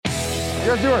You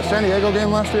guys do our San Diego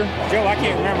game last year? Joe, I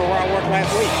can't remember where I worked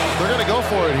last week. They're going to go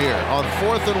for it here on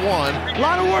 4th and 1. A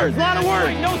lot of words.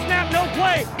 No snap, no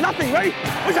play. Nothing. Ready?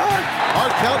 Push hard.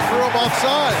 Hard count for them off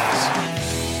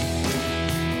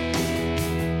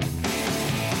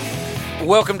sides.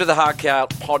 Welcome to the Hard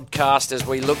Count podcast as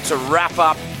we look to wrap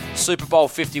up Super Bowl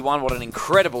 51. What an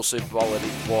incredible Super Bowl it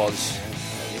was.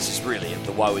 This is really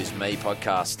the Woe Is Me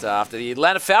podcast after the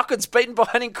Atlanta Falcons beaten by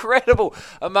an incredible,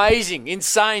 amazing,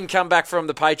 insane comeback from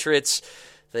the Patriots.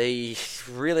 They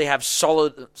really have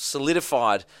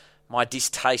solidified my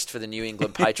distaste for the New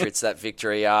England Patriots, that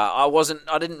victory. I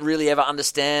didn't really ever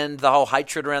understand the whole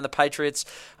hatred around the Patriots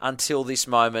until this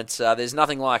moment. There's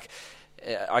nothing like,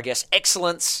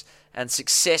 excellence and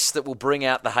success that will bring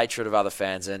out the hatred of other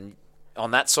fans. And on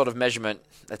that sort of measurement,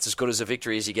 that's as good as a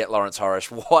victory as you get, Lawrence Horace.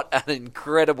 What an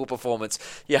incredible performance.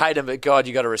 You hate them, but God,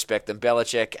 you got to respect them.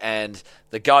 Belichick and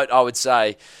the GOAT, I would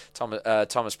say,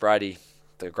 Thomas Brady,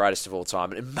 the greatest of all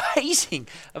time. An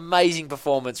amazing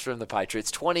performance from the Patriots.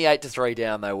 28-3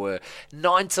 down they were.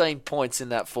 19 points in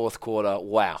that fourth quarter.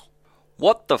 Wow.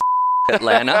 What the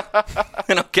Atlanta?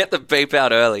 And I'll get the beep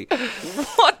out early.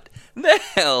 What the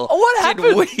hell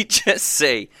did we just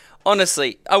see?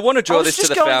 Honestly, I want to draw this to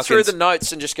the Falcons. I was just going through the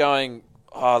notes and just going,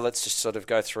 let's just sort of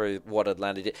go through what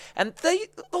Atlanta did. And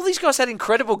all these guys had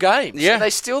incredible games. Yeah. And they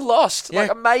still lost. Yeah.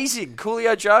 Like, amazing.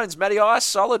 Julio Jones, Matty Ice,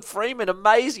 solid. Freeman,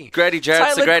 amazing. Grady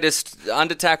Jarrett's the greatest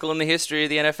under tackle in the history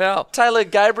of the NFL. Taylor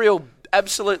Gabriel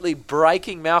absolutely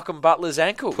breaking Malcolm Butler's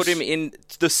ankles. Put him in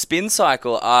the spin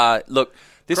cycle. Look,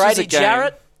 this was a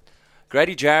game.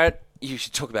 Grady Jarrett, you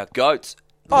should talk about GOATs.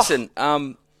 Listen,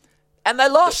 and they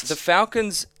lost. The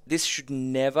Falcons, this should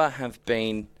never have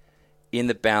been in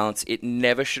the balance. It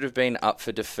never should have been up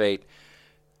for defeat.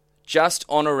 Just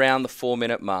on around the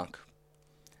 4-minute mark,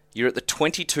 you're at the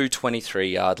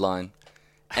 22-23 yard line,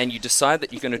 and you decide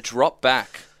that you're going to drop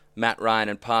back Matt Ryan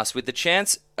and pass with the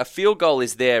chance a field goal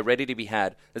is there ready to be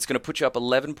had. That's going to put you up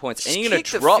 11 points. And you're going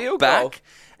to drop back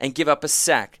and give up a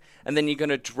sack. And then you're going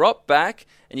to drop back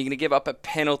and you're going to give up a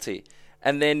penalty.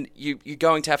 And then you're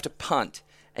going to have to punt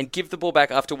and give the ball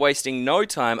back after wasting no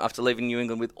time after leaving New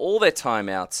England with all their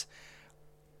timeouts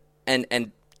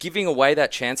and giving away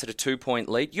that chance at a 2-point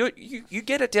lead. You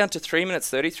get it down to 3 minutes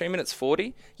 30, 3 minutes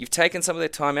 40. You've taken some of their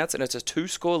timeouts and it's a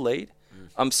 2-score lead.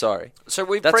 I'm sorry. So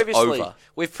we've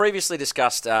previously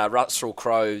discussed Russell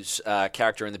Crowe's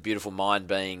character in The Beautiful Mind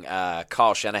being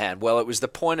Kyle Shanahan. Well, it was the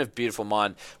point of Beautiful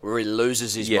Mind where he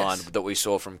loses his mind that we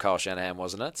saw from Kyle Shanahan,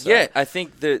 wasn't it? So. Yeah, I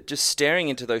think that just staring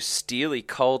into those steely,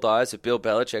 cold eyes of Bill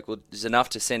Belichick was enough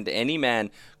to send any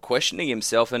man questioning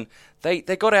himself. And they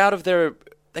got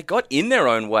in their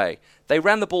own way. They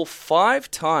ran the ball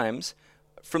 5 times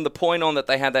from the point on that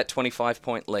they had that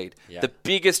 25-point lead. Yeah. The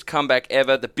biggest comeback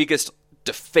ever, the biggest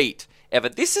defeat ever.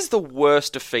 This is the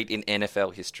worst defeat in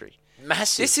NFL history.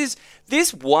 Massive.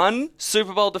 This one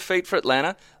Super Bowl defeat for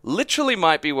Atlanta literally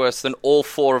might be worse than all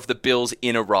 4 of the Bills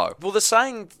in a row. Well, the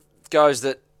saying goes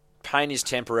that pain is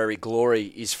temporary, glory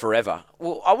is forever.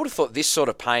 Well, I would have thought this sort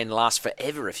of pain lasts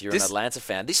forever if you're an Atlanta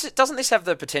fan. Doesn't this have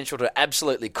the potential to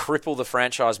absolutely cripple the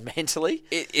franchise mentally?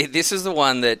 This is the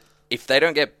one that if they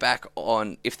don't get back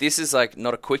on, if this is like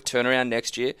not a quick turnaround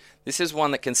next year, this is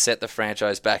one that can set the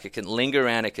franchise back. It can linger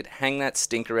around. It could hang that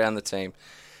stink around the team.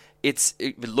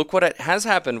 Look what it has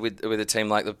happened with a team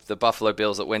like the Buffalo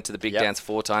Bills that went to the Big Dance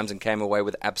 4 times and came away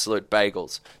with absolute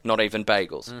bagels. Not even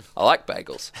bagels. I like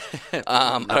bagels.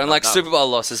 I don't like Super Bowl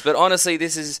losses. But honestly,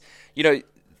 this is,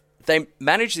 they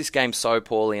managed this game so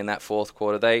poorly in that fourth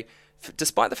quarter.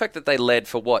 Despite the fact that they led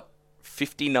for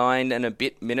 59 and a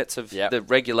bit minutes of the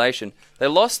regulation, they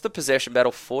lost the possession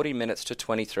battle 40 minutes to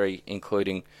 23,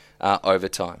 including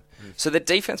overtime. So the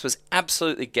defense was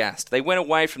absolutely gassed. They went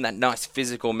away from that nice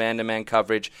physical man-to-man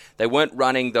coverage. They weren't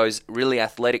running those really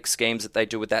athletic schemes that they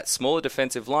do with that smaller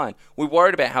defensive line. We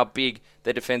worried about how big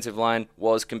their defensive line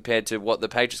was compared to what the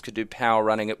Patriots could do power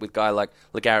running it with a guy like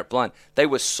LeGarrette Blount. They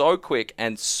were so quick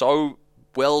and so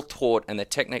well taught, and their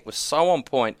technique was so on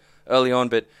point early on,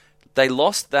 but they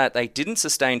lost that. They didn't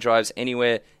sustain drives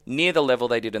anywhere near the level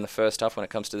they did in the first half when it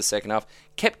comes to the second half.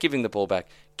 Kept giving the ball back.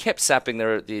 Kept sapping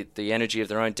the energy of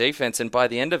their own defense. And by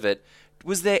the end of it,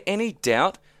 was there any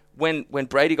doubt when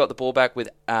Brady got the ball back with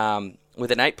an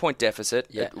 8-point deficit,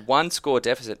 a 1-score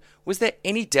deficit, was there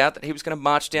any doubt that he was going to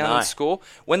march down and score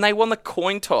when they won the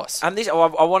coin toss? And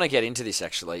I want to get into this,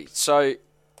 actually. So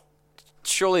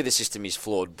surely the system is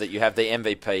flawed, that you have the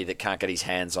MVP that can't get his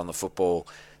hands on the football,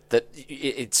 that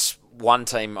it's one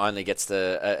team only gets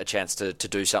a chance to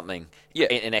do something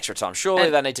in extra time. Surely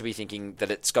they need to be thinking that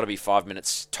it's got to be 5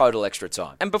 minutes total extra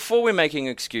time. And before we're making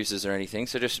excuses or anything,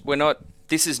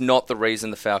 this is not the reason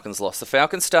the Falcons lost. The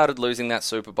Falcons started losing that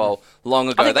Super Bowl long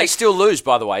ago. I think they still lose,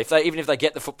 by the way, even if they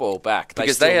get the football back.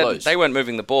 Because lose. They weren't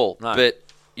moving the ball. No. But,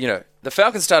 the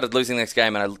Falcons started losing the next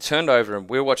game, and I turned over, and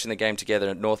we were watching the game together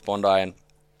at North Bondi, and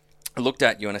I looked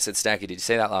at you, and I said, Stacky, did you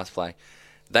see that last play?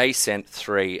 They sent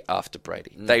 3 after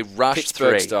Brady. They rushed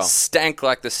Pittsburgh 3, style. stank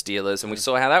like the Steelers, and we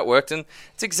saw how that worked, and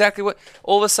it's exactly what...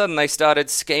 All of a sudden, they started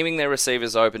scheming their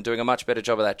receivers open, doing a much better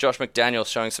job of that. Josh McDaniels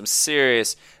showing some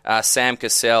serious Sam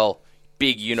Cassell,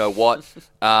 big you-know-what,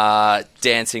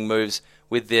 dancing moves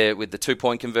with the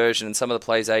 2-point conversion and some of the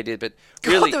plays they did, but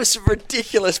really... God, there were some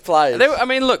ridiculous plays.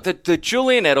 Look, the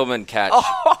Julian Edelman catch,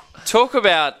 talk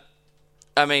about...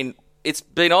 it's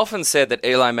been often said that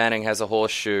Eli Manning has a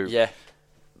horseshoe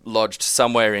lodged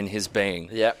somewhere in his being.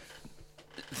 Yeah.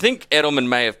 I think Edelman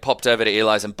may have popped over to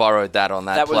Eli's and borrowed that on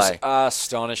that play. That was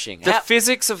astonishing. The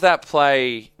physics of that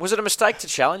play... Was it a mistake to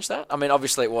challenge that? I mean,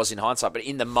 obviously it was in hindsight, but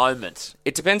in the moment...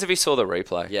 It depends if he saw the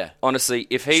replay. Yeah. Honestly,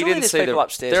 if he Surely didn't see people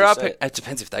upstairs it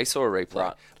depends if they saw a replay.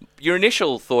 Right. Your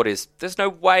initial thought is, there's no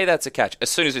way that's a catch.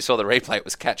 As soon as we saw the replay, it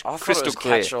was catch. I crystal thought it was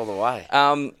clear. catch all the way.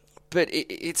 But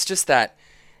it's just that...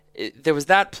 there was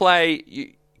that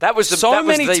play... That was the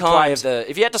many play times.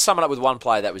 if you had to sum it up with one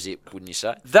play, that was it, wouldn't you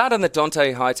say? That and the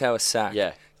Dante Hightower sack.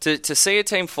 Yeah. To see a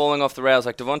team falling off the rails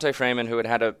like Devontae Freeman, who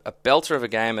had a belter of a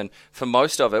game and for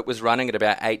most of it was running at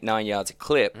about 8-9 yards a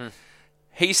clip,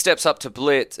 he steps up to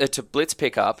blitz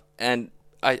pickup, and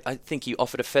I think he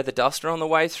offered a feather duster on the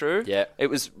way through. Yeah. It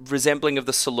was resembling of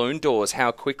the saloon doors,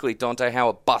 how quickly Dante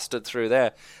Howard busted through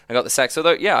there and got the sack. So,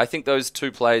 I think those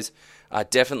 2 plays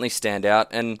definitely stand out,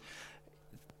 and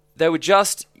they were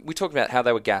just... We talked about how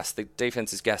they were gassed. The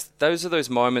defense is gassed. Those are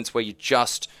those moments where you're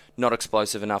just not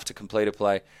explosive enough to complete a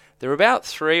play. There were about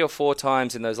 3 or 4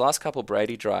 times in those last couple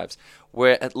Brady drives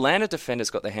where Atlanta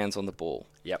defenders got their hands on the ball.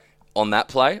 Yep. On that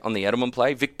play, on the Edelman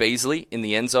play, Vic Beasley in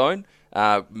the end zone,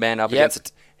 man up against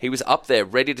it. He was up there,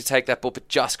 ready to take that ball, but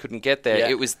just couldn't get there. Yeah.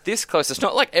 It was this close. It's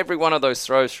not like every one of those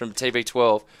throws from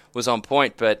TB12 was on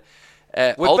point, but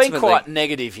We've been quite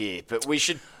negative here, but we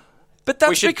should... But that's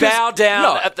we should because, bow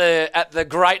down at the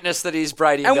greatness that is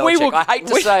Brady and Bellichick. I hate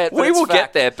to say it, but we will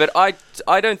fact. get there. But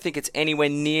I don't think it's anywhere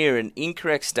near an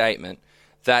incorrect statement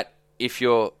that if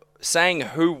you're saying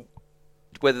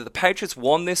whether the Patriots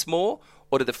won this more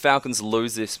or did the Falcons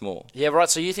lose this more. Yeah, right.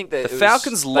 So you think that the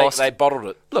Falcons lost? They bottled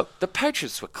it. Look, the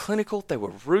Patriots were clinical. They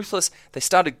were ruthless. They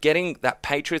started getting that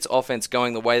Patriots offense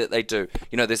going the way that they do.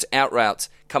 There's out routes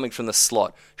coming from the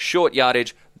slot, short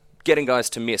yardage, getting guys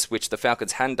to miss, which the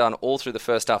Falcons hadn't done all through the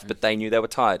first half, but they knew they were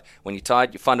tired. When you're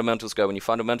tired, your fundamentals go. When your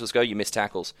fundamentals go, you miss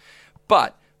tackles.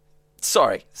 But,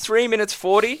 3 minutes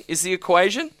 40 is the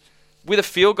equation. With a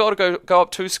field goal to go up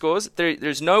 2 scores,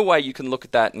 there's no way you can look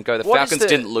at that and go, the Falcons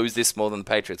didn't lose this more than the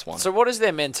Patriots won. So what is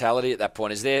their mentality at that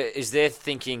point? Is there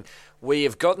thinking, we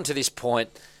have gotten to this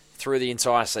point through the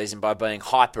entire season by being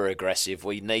hyper-aggressive.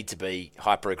 We need to be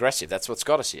hyper-aggressive. That's what's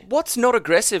got us here. What's not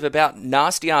aggressive about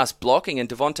nasty-ass blocking and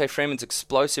Devontae Freeman's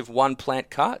explosive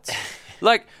one-plant cuts?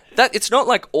 Like, that. It's not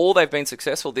like all they've been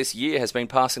successful this year has been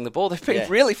passing the ball. They've been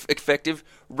really effective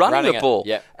running the ball.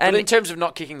 Yeah. And but in terms of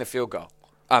not kicking the field goal?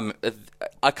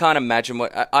 I can't imagine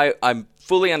what... I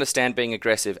fully understand being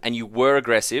aggressive, and you were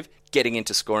aggressive getting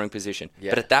into scoring position.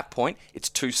 Yeah. But at that point, it's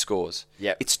 2 scores.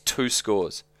 Yeah. It's 2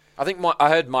 scores. I think I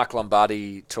heard Mike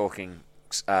Lombardi talking,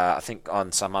 I think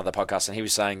on some other podcast, and he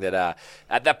was saying that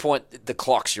at that point, the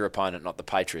clock's your opponent, not the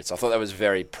Patriots. I thought that was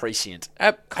very prescient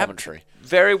commentary.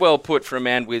 Very well put for a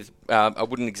man with, I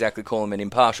wouldn't exactly call him an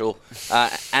impartial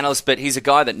analyst, but he's a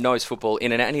guy that knows football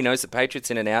in and out, and he knows the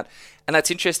Patriots in and out. And that's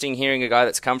interesting hearing a guy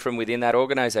that's come from within that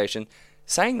organisation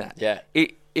saying that. Yeah.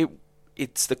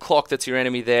 It's the clock that's your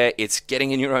enemy there. It's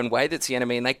getting in your own way that's the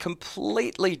enemy. And they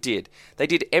completely did. They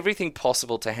did everything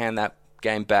possible to hand that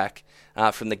game back.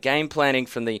 From the game planning,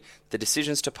 from the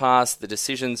decisions to pass, the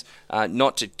decisions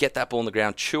not to get that ball on the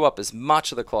ground, chew up as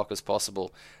much of the clock as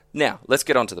possible. Now, let's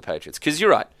get on to the Patriots. Because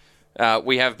you're right.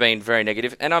 We have been very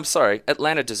negative. And I'm sorry,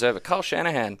 Atlanta deserve it. Kyle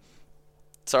Shanahan.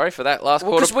 Sorry for that last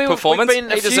quarter performance. We've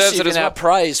been effusive in our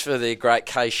praise for the great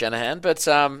Kay Shanahan, but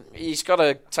he's got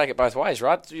to take it both ways,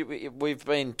 right? We've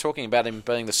been talking about him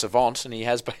being the savant, and he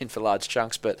has been for large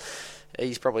chunks, but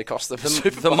he's probably cost them the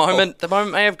Super Bowl. The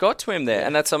moment may have got to him there,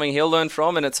 and that's something he'll learn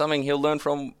from, and it's something he'll learn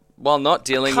from while not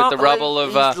dealing with the rubble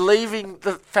of... He's leaving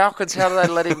the Falcons. How do they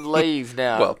let him leave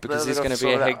now? Well, because he's going to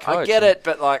be a head coach. I get it,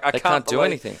 but I can't do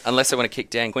anything unless they want to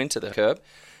kick Dan Quinn to the curb.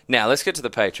 Now, let's get to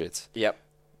the Patriots. Yep.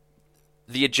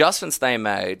 the adjustments they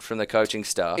made from the coaching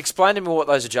staff. Explain to me what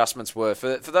those adjustments were.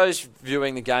 For those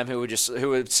viewing the game who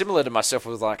were similar to myself,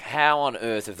 was like, how on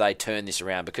earth have they turned this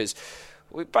around? Because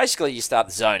you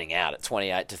start zoning out at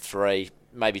 28-3.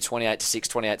 Maybe 28-6,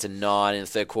 28-9 in the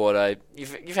third quarter.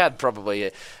 You've had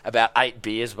probably about 8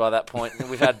 beers by that point.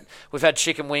 We've had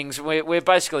chicken wings. We're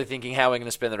basically thinking how we're going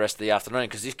to spend the rest of the afternoon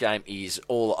because this game is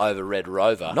all over Red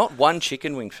Rover. Not one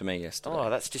chicken wing for me yesterday. Oh,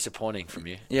 that's disappointing from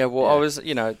you. Yeah, well, I was,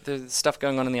 there's stuff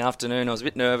going on in the afternoon. I was a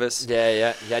bit nervous.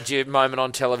 Yeah. You had your moment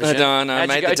on television. No, I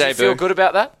made the debut. Did you feel good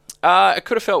about that? It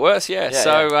could have felt worse,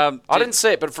 yeah. I didn't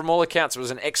see it, but from all accounts, it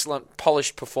was an excellent,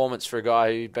 polished performance for a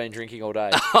guy who'd been drinking all day.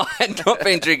 I had not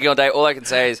been drinking all day. All I can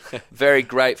say is very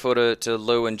grateful to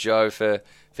Lou and Joe for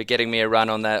getting me a run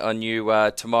on that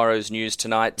on tomorrow's News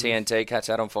Tonight, TNT. Catch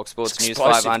that on Fox Sports News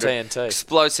 500. TNT.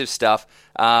 Explosive stuff.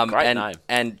 Great name.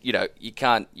 And you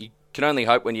can only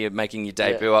hope when you're making your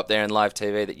debut up there in live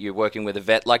TV that you're working with a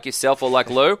vet like yourself or like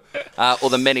Lou, or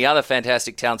the many other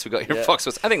fantastic talents we've got here at Fox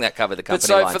Sports. I think that covered the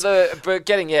company lines.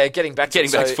 Getting back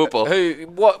to football.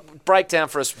 What breakdown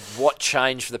for us? What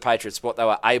changed for the Patriots? What they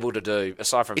were able to do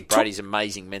aside from Brady's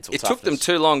amazing mental toughness? It took them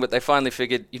too long, but they finally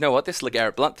figured, you know what, this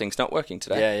LeGarrette Blount thing's not working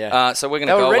today. Yeah. So we're going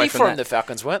to go away from that. They were ready for him, the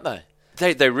Falcons, weren't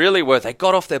they? They really were. They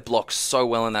got off their blocks so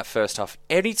well in that first half.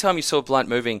 Anytime you saw Blount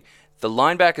moving, the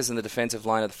linebackers and the defensive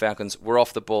line of the Falcons were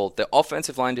off the ball. The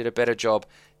offensive line did a better job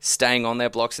staying on their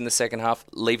blocks in the second half,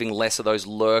 leaving less of those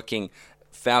lurking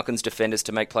Falcons defenders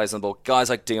to make plays on the ball. Guys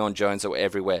like Deion Jones that were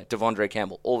everywhere. Devondre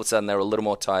Campbell, all of a sudden they were a little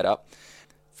more tied up.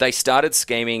 They started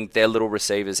scheming their little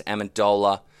receivers,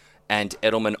 Amendola and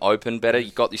Edelman, open better.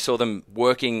 You saw them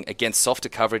working against softer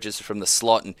coverages from the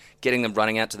slot and getting them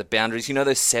running out to the boundaries. You know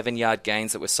those 7-yard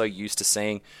gains that we're so used to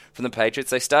seeing from the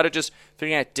Patriots? They started just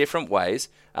figuring out different ways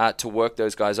to work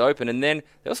those guys open. And then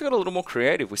they also got a little more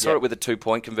creative. We saw it with a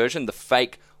 2-point conversion, the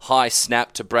fake high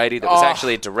snap to Brady that was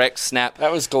actually a direct snap.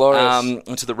 That was glorious.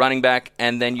 To the running back.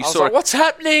 And then you saw... like, what's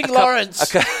happening,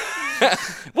 Lawrence?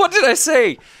 What did I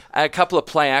see? A couple of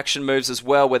play action moves as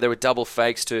well where there were double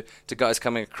fakes to guys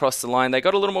coming across the line. They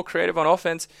got a little more creative on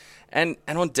offense. And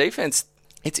on defense,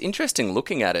 it's interesting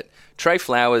looking at it. Trey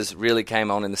Flowers really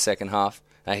came on in the second half.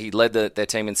 He led their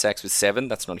team in sacks with 7.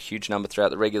 That's not a huge number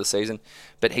throughout the regular season.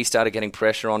 But he started getting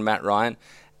pressure on Matt Ryan.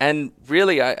 And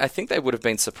really, I think they would have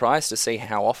been surprised to see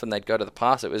how often they'd go to the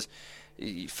pass. It was...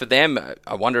 For them,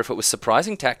 I wonder if it was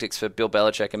surprising tactics for Bill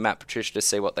Belichick and Matt Patricia to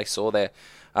see what they saw there.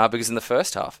 Because in the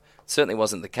first half, it certainly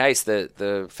wasn't the case.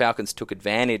 The Falcons took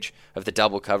advantage of the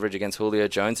double coverage against Julio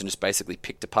Jones and just basically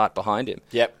picked apart behind him.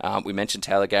 Yep. We mentioned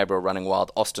Taylor Gabriel running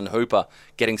wild, Austin Hooper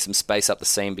getting some space up the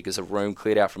seam because of room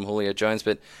cleared out from Julio Jones.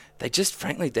 But they just,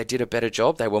 frankly, they did a better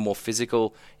job. They were more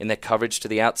physical in their coverage to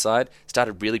the outside,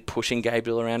 started really pushing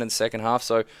Gabriel around in the second half.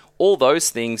 So all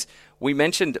those things, we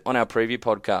mentioned on our preview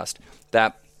podcast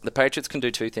that the Patriots can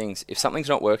do 2 things. If something's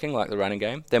not working, like the running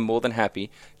game, they're more than happy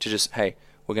to just, hey,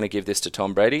 we're going to give this to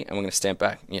Tom Brady and we're going to stamp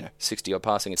back, 60-odd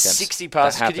passing attempts. 60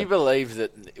 passes. Could you believe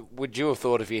that? Would you have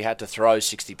thought if he had to throw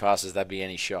 60 passes, there'd be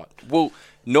any shot? Well,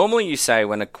 normally you say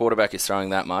when a quarterback is throwing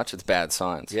that much, it's bad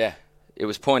signs. Yeah. It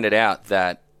was pointed out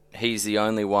that he's the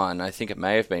only one, I think it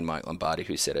may have been Mike Lombardi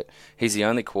who said it, he's the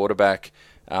only quarterback,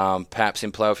 perhaps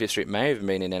in playoff history, it may have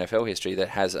been in NFL history, that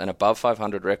has an above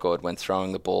 500 record when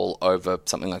throwing the ball over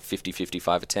something like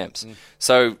 50-55 attempts.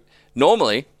 So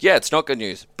normally, it's not good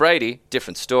news. Brady,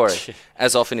 different story.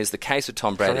 As often is the case with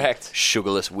Tom Brady. Correct.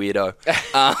 Sugarless weirdo.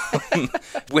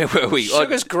 Where were we?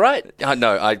 Sugar's great.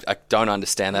 No, I don't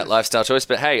understand that lifestyle choice,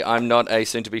 but hey, I'm not a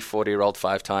soon-to-be 40-year-old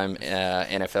 5-time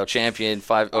NFL champion.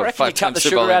 I reckon you cut the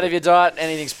sugar out of your diet,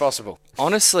 anything's possible.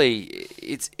 Honestly,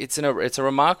 it's a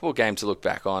remarkable game to look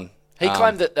back on. He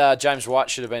claimed that James White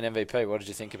should have been MVP. What did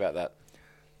you think about that?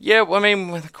 Yeah, well, I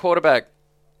mean, with a quarterback,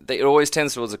 it always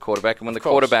tends towards the quarterback, and when the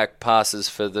quarterback passes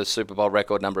for the Super Bowl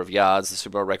record number of yards, the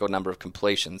Super Bowl record number of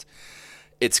completions,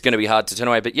 it's going to be hard to turn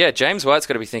away. But yeah, James White's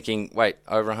got to be thinking, wait,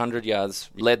 over 100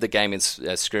 yards, led the game in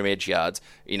scrimmage yards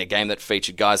in a game that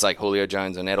featured guys like Julio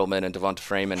Jones and Edelman and Devonta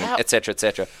Freeman, et cetera, et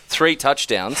cetera. 3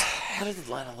 touchdowns. How did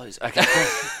Atlanta lose? Okay.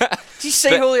 Did you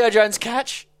see Julio Jones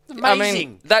catch? Amazing. I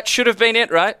mean, that should have been it,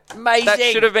 right? Amazing. That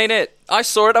should have been it. I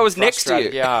saw it. I was next to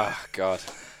you. Yeah, oh, God.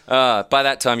 By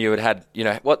that time, you had,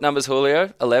 what number's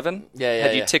Julio? 11? Yeah.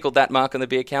 Had you tickled that mark on the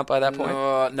beer count by that point?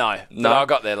 No. But I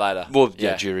got there later. Well,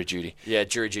 jury duty. Yeah,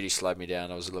 jury duty slowed me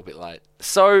down. I was a little bit late.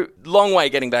 So, long way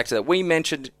getting back to that. We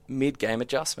mentioned mid-game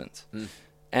adjustments.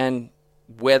 And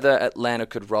whether Atlanta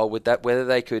could roll with that, whether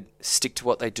they could stick to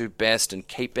what they do best and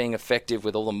keep being effective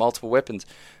with all the multiple weapons,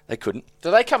 they couldn't.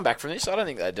 Do they come back from this? I don't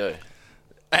think they do.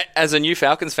 As a new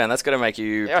Falcons fan, that's going to make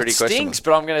you pretty questionable. It stinks,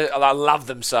 but I love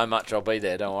them so much. I'll be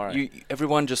there. Don't worry.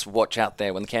 Everyone just watch out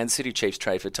there when the Kansas City Chiefs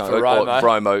trade for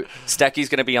Romo. Stacky's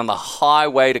going to be on the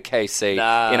highway to KC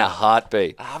in a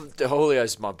heartbeat.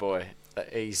 Julio's my boy.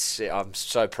 I'm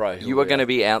so pro. You are going to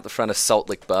be out the front of Salt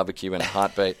Lick Barbecue in a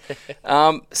heartbeat.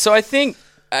 So I think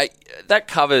that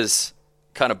covers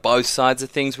kind of both sides of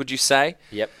things, would you say?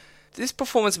 Yep. Did this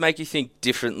performance make you think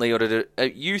differently, or did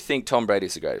you think Tom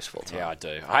Brady's the greatest of all time? Yeah, I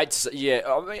do. I hate to say,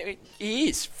 I mean, he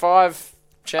is. 5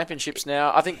 championships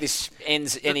now. I think this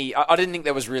ends any... I didn't think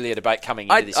there was really a debate coming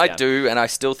into this game. I do, and I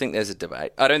still think there's a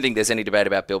debate. I don't think there's any debate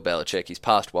about Bill Belichick. He's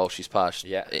passed Walsh. He's passed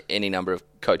any number of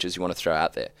coaches you want to throw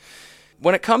out there.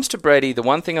 When it comes to Brady, the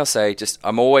one thing I'll say,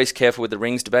 I'm always careful with the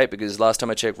rings debate, because last time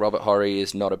I checked, Robert Horry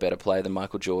is not a better player than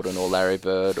Michael Jordan or Larry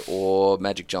Bird or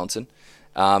Magic Johnson.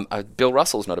 Bill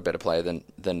Russell's not a better player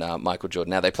than Michael Jordan.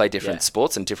 Now, they play different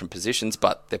sports and different positions,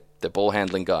 but they're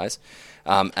ball-handling guys.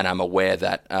 And I'm aware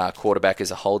that quarterback is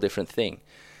a whole different thing.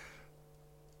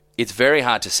 It's very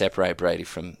hard to separate Brady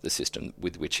from the system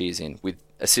with which he is in, with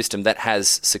a system that has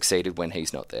succeeded when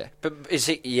he's not there. But is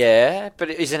he? Yeah, but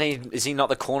is he not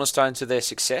the cornerstone to their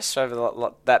success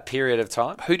over that period of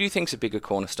time? Who do you think's a bigger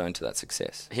cornerstone to that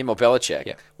success? Him or Belichick?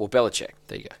 Yeah. Well, Belichick.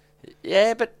 There you go.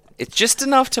 Yeah, but it's just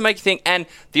enough to make you think. And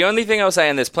the only thing I'll say,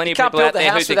 and there's plenty of people out there who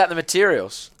can't build the house without the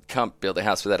materials. Can't build a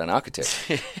house without an architect.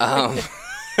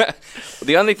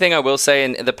 The only thing I will say,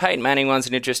 and the Peyton Manning one's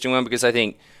an interesting one, because I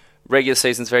think regular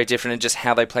season's very different, and just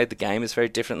how they played the game is very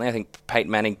differently. I think Peyton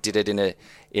Manning did it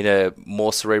in a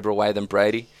more cerebral way than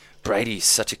Brady. Brady's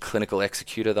such a clinical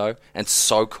executor, though, and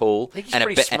so cool. I think he's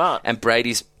pretty smart. And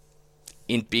Brady's,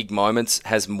 in big moments,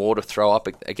 has more to throw up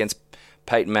against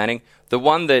Peyton Manning. The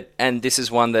one that, and this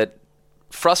is one that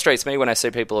frustrates me when I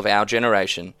see people of our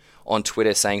generation on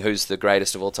Twitter saying who's the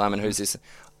greatest of all time and who's this.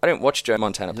 I don't watch Joe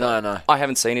Montana play. No. I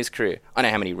haven't seen his career. I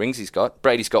know how many rings he's got.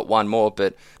 Brady's got one more,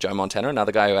 but Joe Montana,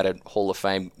 another guy who had a Hall of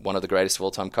Fame, one of the greatest of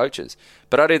all-time coaches.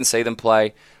 But I didn't see them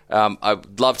play.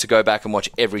 I'd love to go back and watch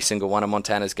every single one of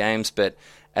Montana's games, but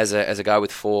as a guy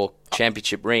with 4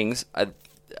 championship rings,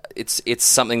 it's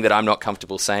something that I'm not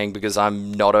comfortable saying, because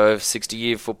I'm not a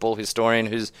 60-year football historian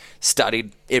who's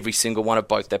studied every single one of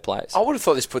both their players. I would have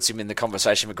thought this puts him in the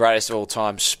conversation for greatest of all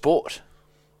time sport.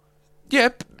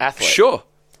 Yep. Athlete. Sure.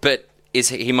 But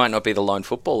he might not be the lone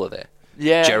footballer there.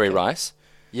 Yeah. Jerry Rice.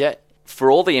 Yeah.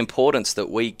 For all the importance that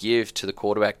we give to the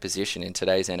quarterback position in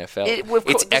today's NFL,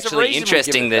 it's actually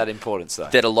interesting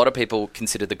that a lot of people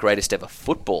consider the greatest ever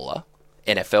footballer,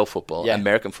 NFL footballer,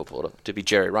 American footballer, to be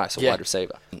Jerry Rice, a wide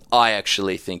receiver. I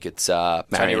actually think it's Marion.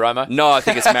 Tony Romo? No, I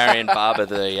think it's Marion Barber,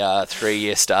 the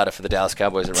 3-year starter for the Dallas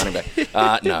Cowboys at running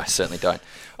back. No, I certainly don't.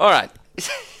 All right.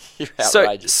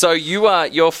 So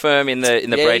you're firm in the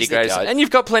Brady Graves, and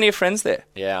you've got plenty of friends there.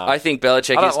 Yeah, I think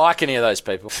Belichick. I don't like any of those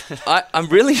people. I'm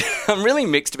really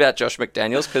mixed about Josh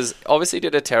McDaniels, because obviously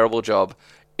did a terrible job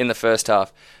in the first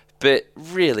half, but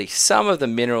really some of the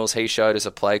minerals he showed as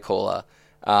a play caller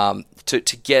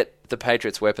to get the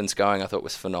Patriots' weapons going, I thought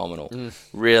was phenomenal.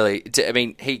 Really, I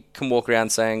mean, he can walk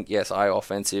around saying, "Yes, I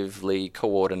offensively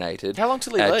coordinated." How long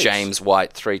till he leaves? James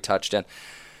White 3 touchdown.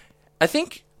 I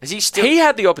think. Is he still? He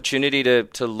had the opportunity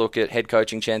to look at head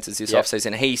coaching chances this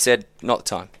offseason. He said, not the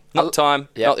time. Not the time,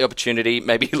 not the opportunity.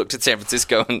 Maybe he looked at San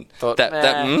Francisco and thought,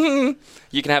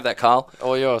 you can have that, Carl.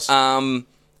 All yours.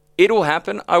 It'll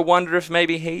happen. I wonder if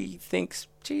maybe he thinks,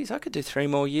 geez, I could do 3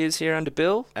 more years here under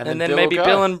Bill. And then maybe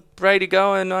Bill and Brady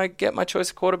go and I get my choice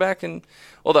of quarterback. And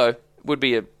although it would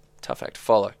be a tough act to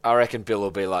follow. I reckon Bill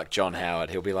will be like John Howard.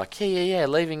 He'll be like, yeah,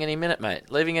 leaving any minute,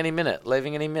 mate. Leaving any minute.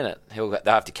 They'll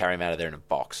have to carry him out of there in a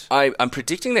box. I'm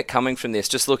predicting that coming from this,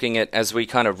 just looking at, as we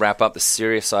kind of wrap up the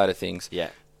serious side of things,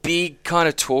 big kind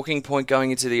of talking point going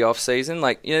into the off-season.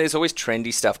 Like, there's always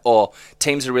trendy stuff. Or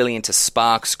teams are really into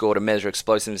spark score to measure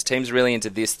explosiveness. Teams are really into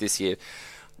this year.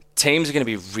 Teams are going to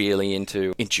be really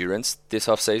into endurance this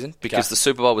off-season, because the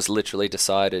Super Bowl was literally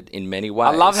decided in many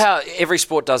ways. I love how every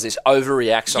sport does this,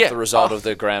 overreacts off the result of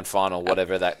the grand final,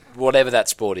 whatever that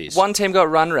sport is. One team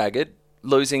got run ragged,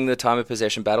 losing the time of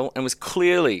possession battle, and was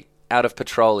clearly out of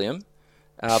petroleum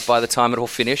by the time it all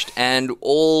finished. And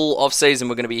all off-season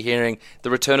we're going to be hearing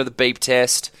the return of the beep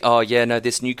test. Oh, yeah, no,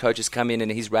 this new coach has come in and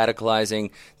he's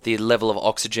radicalising the level of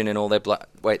oxygen in all their blood.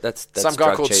 Wait, that's some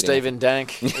guy called cheating. Stephen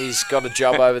Dank. He's got a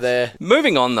job over there.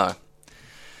 Moving on, though,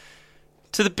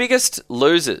 to the biggest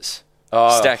losers.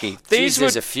 Stacky.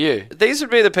 There's a few. These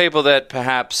would be the people that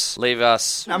perhaps leave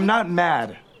us... I'm not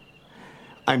mad.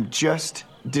 I'm just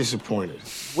disappointed.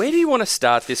 Where do you want to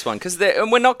start this one? Because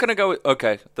we're not going to go,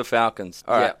 okay, the Falcons.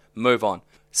 All right, move on.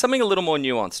 Something a little more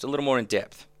nuanced, a little more in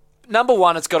depth. Number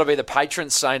one, it's got to be the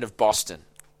patron saint of Boston.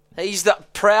 He's the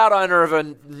proud owner of a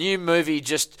new movie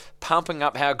just pumping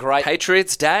up how great...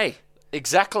 Patriots Day.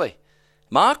 Exactly.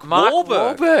 Mark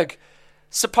Wahlberg.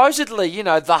 Supposedly,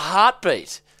 the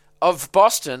heartbeat of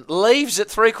Boston leaves at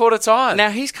three-quarter time. Now,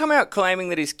 he's come out claiming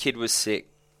that his kid was sick.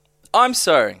 I'm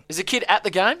sorry. Is the kid at the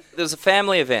game? There was a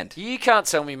family event. You can't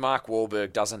tell me Mark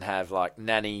Wahlberg doesn't have,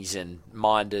 nannies and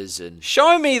minders and...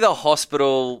 Show me the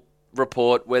hospital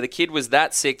report where the kid was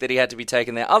that sick that he had to be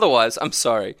taken there. Otherwise, I'm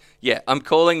sorry. Yeah, I'm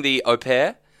calling the au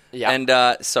pair. Yeah. And,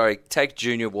 take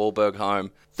Junior Wahlberg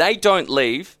home. They don't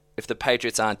leave if the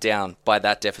Patriots aren't down by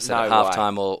that deficit at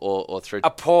halftime or through.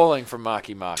 Appalling from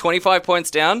Marky Mark. 25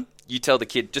 points down, you tell the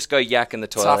kid, just go yak in the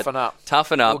toilet.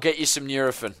 Toughen up. We'll get you some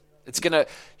Nurofen. It's going to...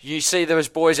 You see those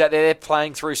boys out there, they're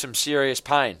playing through some serious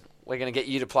pain. We're going to get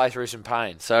you to play through some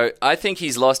pain. So I think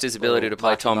he's lost his ability to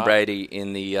play Tom Brady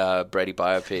in the Brady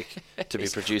biopic to be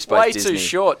produced by Disney. Way too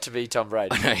short to be Tom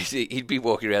Brady. I know, he'd be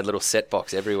walking around little set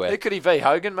box everywhere. Who could he be?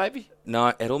 Hogan, maybe?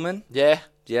 No, Edelman? Yeah.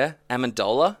 Yeah?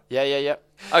 Amendola? Yeah.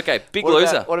 Okay, big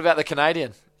loser. What about the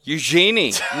Canadian?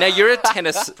 Eugenie. Now, you're a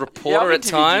tennis reporter at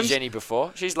times. Eugenie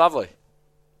before. She's lovely.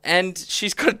 And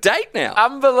she's got a date now.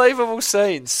 Unbelievable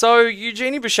scenes. So,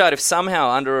 Eugenie Bouchard, if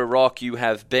somehow under a rock you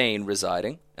have been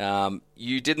residing,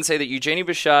 you didn't say that Eugenie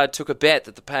Bouchard took a bet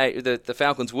that the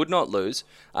Falcons would not lose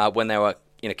when they were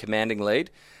in a commanding lead,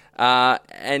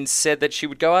 and said that she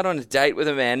would go out on a date with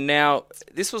a man. Now,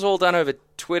 this was all done over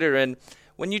Twitter, and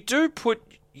when you do put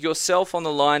yourself on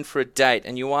the line for a date,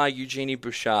 and you are Eugenie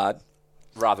Bouchard,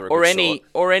 or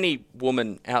any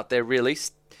woman out there really,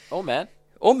 or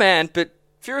man, but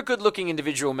if you're a good-looking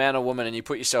individual, man or woman, and you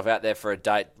put yourself out there for a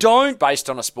date, based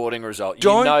on a sporting result,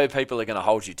 you know people are going to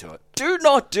hold you to it. Do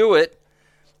not do it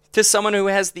to someone who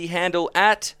has the handle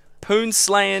at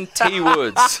Poonslayin T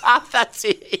Woods. That's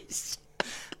it.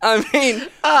 I mean,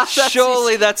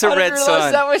 surely that's a red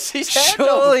sign. That was his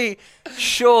handle.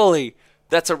 Surely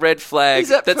that's a red flag. Is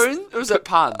that Poon or is it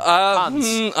Pun?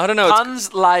 Puns. I don't know.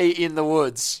 Puns lay in the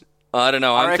woods. I don't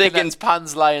know. I'm thinking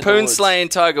puns lay in the woods. Poonslayin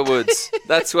Tiger Woods.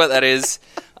 That's what that is.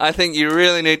 I think you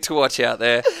really need to watch out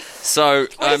there. So,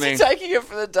 Where's he taking it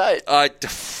for the date?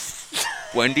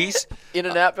 Wendy's?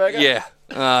 In-N-Out Burger?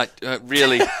 Yeah.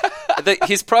 Really.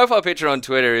 His profile picture on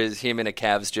Twitter is him in a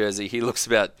Cavs jersey. He looks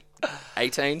about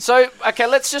 18. So, okay,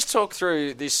 let's just talk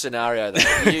through this scenario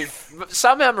then. You've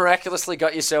somehow miraculously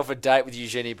got yourself a date with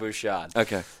Eugenie Bouchard.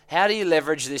 Okay. How do you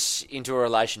leverage this into a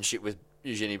relationship with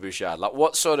Eugenie Bouchard? Like,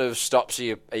 what sort of stops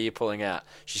are you pulling out?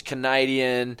 She's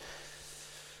Canadian.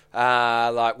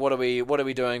 What are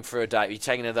we doing for a date? Are you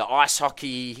taking her to the ice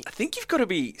hockey? I think you've got to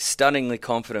be stunningly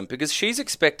confident because she's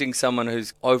expecting someone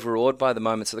who's overawed by the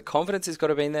moment. So the confidence has got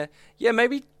to be in there. Yeah,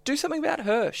 maybe do something about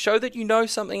her. Show that you know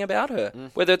something about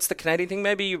her. Whether it's the Canadian thing,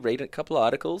 maybe you read a couple of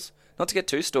articles. Not to get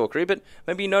too stalkery, but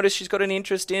maybe you notice she's got an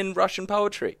interest in Russian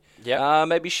poetry. Yeah.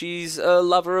 Maybe she's a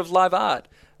lover of live art.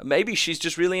 Maybe she's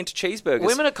just really into cheeseburgers.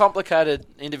 Women are complicated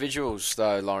individuals,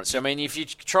 though, Lawrence. I mean, if you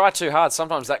try too hard,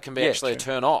 sometimes that can be a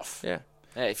turn off. Yeah.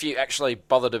 If you actually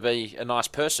bother to be a nice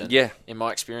person, in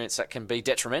my experience, that can be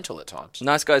detrimental at times.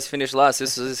 Nice guys finish last.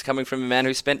 This is coming from a man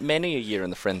who spent many a year in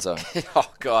the friend zone.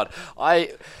 Oh, God.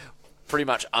 I pretty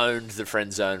much owned the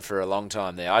friend zone for a long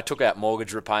time there. I took out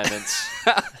mortgage repayments,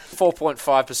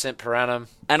 4.5% per annum.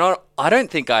 And I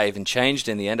don't think I even changed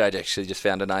in the end. I actually just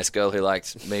found a nice girl who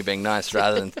liked me being nice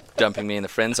rather than dumping me in the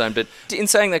friend zone. But in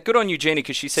saying that, good on Eugenie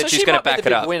because she said she's going to back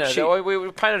it up. Winner. We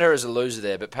painted her as a loser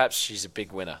there, but perhaps she's a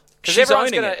big winner. Because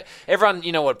everyone,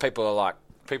 you know what people are like.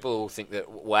 People will think that,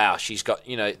 wow, she's got,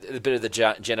 a bit of the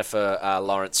Jennifer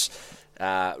Lawrence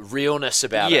realness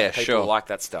about her. People like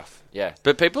that stuff. Yeah.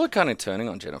 But people are kind of turning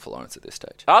on Jennifer Lawrence at this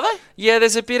stage. Are they? Yeah,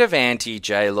 there's a bit of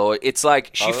anti-J-Law. It's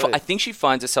like really? I think she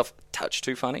finds herself a touch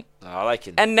too funny. Oh, they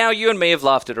can. And now you and me have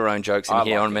laughed at her own jokes in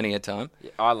here on many a time.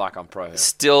 Yeah, I'm pro her.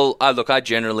 Still, I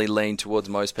generally lean towards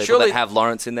most people that have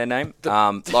Lawrence in their name.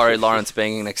 Laurie Lawrence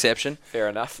being an exception. Fair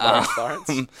enough.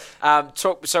 Lawrence.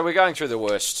 So we're going through the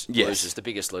worst losers, the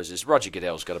biggest losers. Roger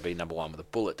Goodell's got to be number one with a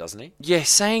bullet, doesn't he? Yeah,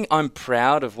 saying I'm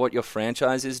proud of what your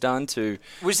franchise has done to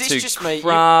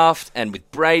Kraft and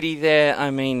with Brady there.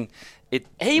 I mean,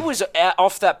 he was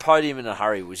off that podium in a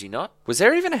hurry, was he not? Was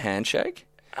there even a handshake?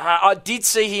 I did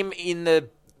see him in the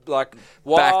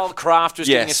while Kraft was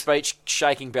giving a speech,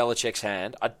 shaking Belichick's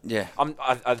hand. There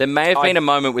may have been a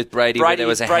moment with Brady where there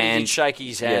was a Brady hand. Did shake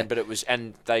his hand, but it was,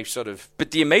 and they sort of.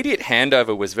 But the immediate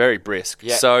handover was very brisk.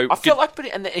 Yeah. So I felt like,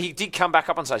 and he did come back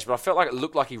up on stage, but I felt like it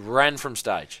looked like he ran from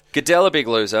stage. Goodell, a big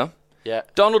loser. Yeah.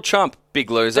 Donald Trump,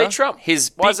 big loser. Trump.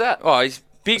 Why is that? Oh, he's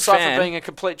big Aside fan. from being a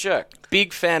complete jerk.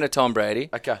 Big fan of Tom Brady.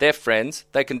 Okay. They're friends.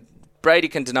 Brady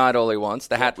can deny it all he wants.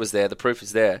 The hat was there. The proof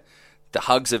is there. The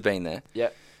hugs have been there. Yeah.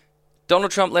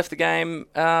 Donald Trump left the game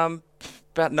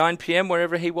about 9 p.m.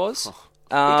 wherever he was.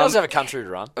 He does have a country to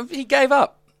run. He gave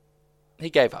up.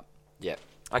 Yeah.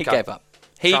 Okay. He gave up.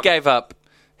 He Trump- gave up.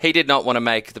 He did not want to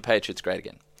make the Patriots great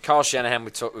again. Kyle Shanahan,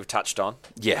 we've touched on.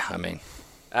 Yeah, I mean.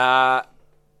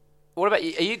 What about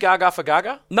you? Are you Gaga for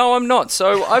Gaga? No, I'm not.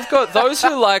 So I've got those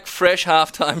who like fresh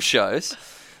halftime shows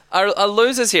are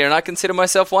losers here, and I consider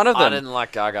myself one of them. I didn't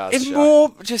like Gaga's It's show.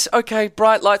 more just, okay,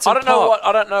 bright lights and I don't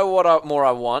know pop. what more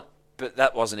I want, but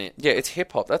that wasn't it. Yeah, it's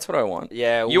hip-hop. That's what I want.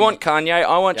 Yeah, You want Kanye.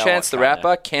 I want Yeah, I Chance want the Kanye.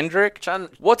 Rapper. Kendrick.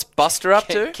 What's Buster up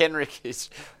to? Kendrick is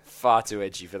far too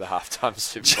edgy for the halftime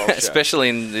Super Bowl show. Especially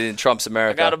in Trump's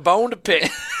America. Got a bone to pick.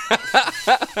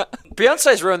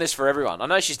 Beyonce's ruined this for everyone. I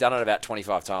know she's done it about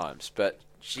 25 times, but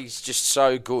she's just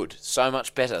so good, so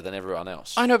much better than everyone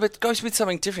else. I know, but go with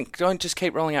something different. Don't just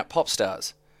keep rolling out pop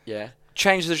stars. Yeah.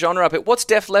 Change the genre up. What's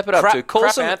Def Leppard up to?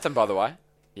 Crap anthem, by the way.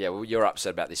 Yeah, well, you're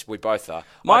upset about this. We both are.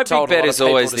 My I told big bet a lot is of people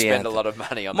always to the spend anthem. a lot of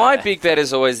money on My that big bet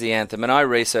is always the anthem, and I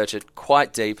research it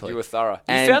quite deeply. You were thorough.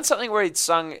 And You found something where he'd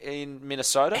sung in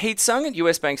Minnesota? He'd sung at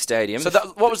US Bank Stadium. So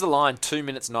what was the line? 2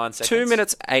 minutes, 9 seconds? 2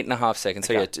 minutes, 8.5 seconds.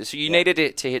 Okay. So you needed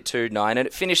it to hit 2:09, and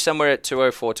it finished somewhere at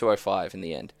 2:04, 2:05 in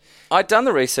the end. I'd done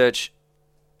the research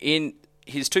in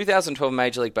his 2012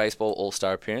 Major League Baseball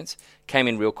All-Star appearance. Came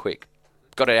in real quick.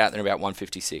 Got it out there about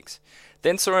 1:56.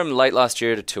 Then saw him late last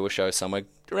year at a tour show somewhere,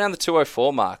 around the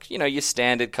 2:04 mark. You know, your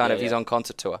standard kind of, he's on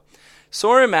concert tour.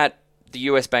 Saw him at the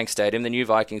US Bank Stadium, the new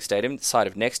Viking Stadium, the site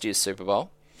of next year's Super Bowl.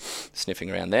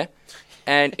 Sniffing around there.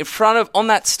 And in front of, on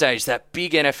that stage, that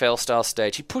big NFL-style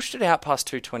stage, he pushed it out past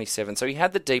 2:27. So he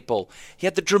had the deep ball. He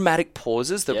had the dramatic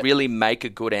pauses that really make a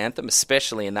good anthem,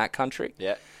 especially in that country.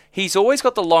 Yeah. He's always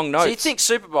got the long notes. So you think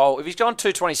Super Bowl, if he's gone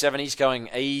 2:27, he's going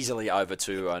easily over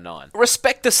 2:09.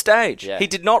 Respect the stage. Yeah. He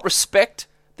did not respect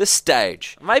the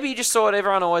stage. Maybe he just thought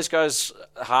everyone always goes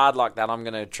hard like that. I'm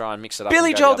going to try and mix it up.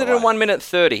 Billy and go Joel the did other it in way.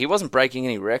 1:30. He wasn't breaking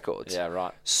any records. Yeah,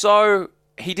 right. So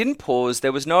he didn't pause.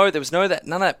 There was none of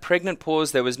that pregnant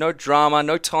pause. There was no drama,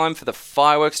 no time for the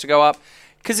fireworks to go up.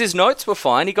 Because his notes were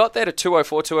fine. He got there to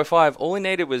 2:04, 2:05. All he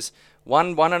needed was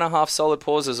one and a half solid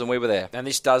pauses, and we were there. And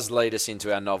this does lead us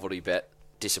into our novelty bet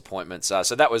disappointments.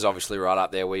 So that was obviously right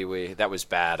up there. That was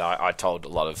bad. I told a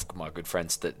lot of my good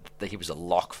friends that he was a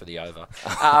lock for the over.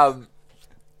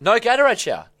 No Gatorade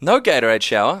shower. No Gatorade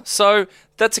shower. So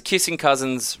that's a kissing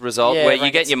cousins result Yeah, where everyone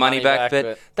you get gets your some money money back, back, but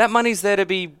but- that money's there to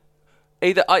be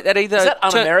either. Is that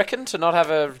un-American to not have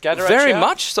a Gatorade Very shower?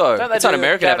 much so. Don't they It's do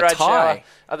un-American to have a Gatorade tie. shower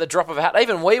at the drop of a hat?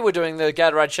 Even we were doing the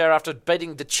Gatorade shower after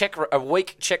beating the a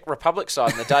weak Czech Republic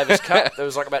side in the Davis Cup. There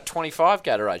was like about 25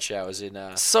 Gatorade showers in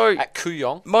at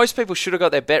Kuyong. Most people should have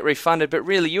got their bet refunded, but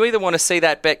really, you either want to see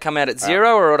that bet come out at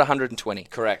 0 or at 120.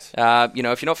 Correct. If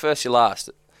you're not first, you're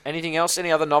last. Anything else?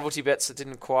 Any other novelty bets that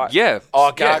didn't quite? Yeah.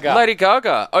 Oh, Gaga. Yeah, Lady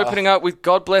Gaga opening up with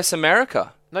God Bless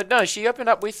America. No, she opened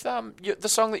up with the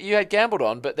song that you had gambled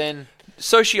on, but then...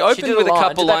 So she opened did a with a line.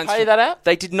 couple Did they lines. pay that out?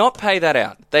 They did not pay that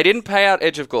out. They didn't pay out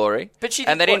Edge of Glory. But she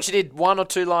and did, they didn't. she did 1 or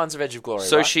 2 lines of Edge of Glory,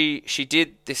 So right? she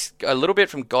did this a little bit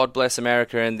from God Bless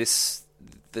America and this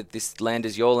land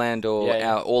is your land or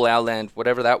all our land,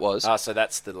 whatever that was. So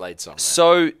that's the lead song.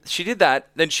 So she did that.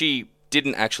 Then she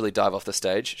didn't actually dive off the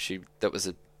stage. That was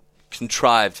a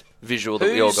contrived visual that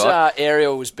we all got. Whose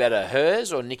aerial was better,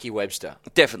 hers or Nikki Webster?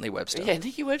 Definitely Webster. Yeah,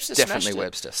 Nikki Webster Definitely smashed it.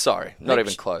 Webster. Sorry, not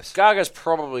even close. Gaga's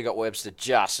probably got Webster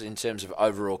just in terms of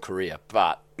overall career,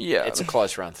 but it's a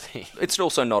close run thing. It's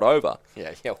also not over.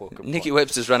 Yeah, well, good Nikki point.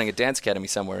 Webster's running a dance academy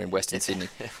somewhere in Western Sydney.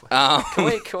 Can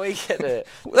we get a...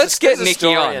 Let's get there's a Nikki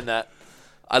story on. in that.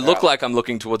 I look like I'm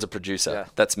looking towards a producer. Yeah.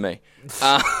 That's me.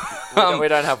 We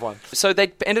don't have one. So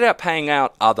they ended up paying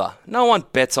out other. No one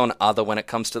bets on other when it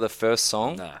comes to the first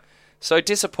song. Nah. So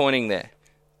disappointing there.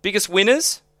 Biggest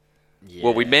winners? Yeah.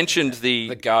 Well, we mentioned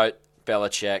The GOAT,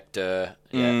 Bellichick,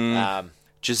 yeah.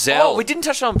 Giselle. Oh, we didn't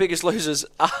touch on biggest losers.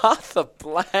 Arthur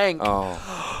Blank.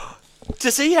 Oh.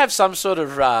 Does he have some sort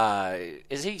of...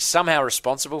 is he somehow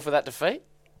responsible for that defeat?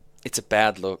 It's a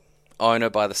bad look. Owner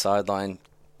by the sideline,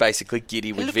 basically giddy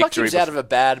He with looked like he victory. was out of a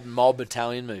bad mob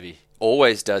Italian movie.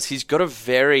 Always does. He's got a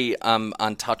very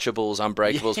Untouchables,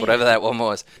 Unbreakables, whatever that one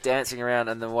was. Dancing around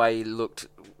and the way he looked...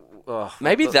 Oh,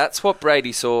 Maybe that's what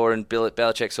Brady saw and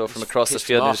Belichick saw from across the pissed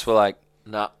field him and off. just were like,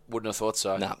 nah, wouldn't have thought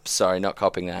so. nah, sorry, not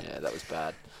copying that. Yeah, that was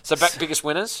bad. So, biggest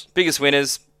winners? Biggest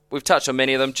winners, we've touched on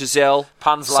many of them. Giselle.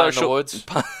 Punsley in the Woods.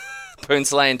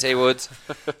 Punsley and T Woods.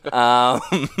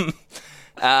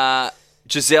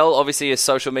 Giselle, obviously a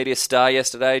social media star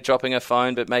yesterday, dropping her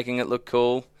phone but making it look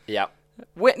cool. Yep.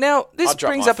 Now, this I dropped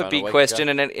brings my up a phone a big week question,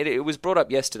 ago. and it was brought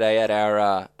up yesterday at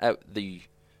our at the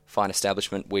fine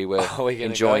establishment we were We're going to go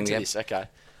enjoying. into this. Okay.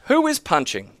 Who is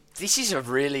punching?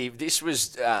 This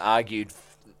was argued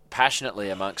passionately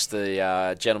amongst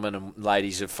the gentlemen and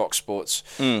ladies of Fox Sports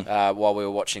while we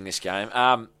were watching this game.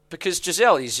 Because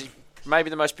Giselle is maybe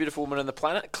the most beautiful woman on the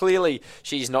planet. Clearly,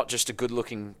 she's not just a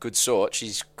good-looking, good sort.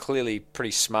 She's clearly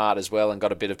pretty smart as well and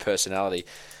got a bit of personality.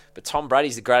 But Tom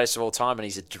Brady's the greatest of all time, and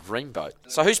he's a dreamboat.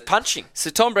 So who's punching? So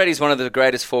Tom Brady's one of the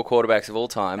greatest 4 quarterbacks of all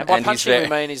time. And by punching, we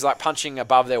mean he's like punching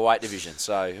above their weight division.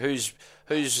 So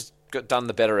who's done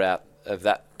the better out of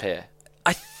that pair?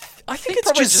 I think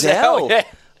it's Giselle. Yeah.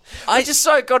 It's just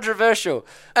so controversial.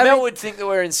 Mel would think that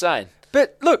we're insane.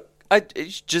 But look,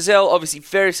 Giselle, obviously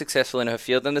very successful in her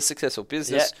field and a successful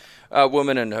business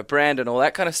woman and her brand and all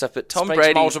that kind of stuff. But Tom Speaks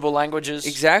Brady... multiple languages.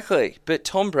 Exactly. But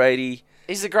Tom Brady...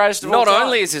 He's the greatest of all time. Not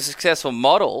only is he a successful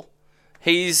model,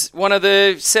 he's one of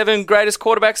the 7 greatest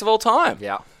quarterbacks of all time.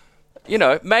 Yeah. You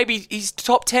know, maybe he's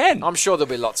top 10. I'm sure there'll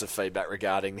be lots of feedback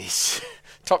regarding this.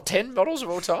 Top 10 models of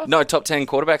all time? No, top 10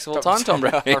 quarterbacks of all time, Tom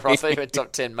Brady. I thought you meant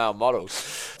top 10 male models.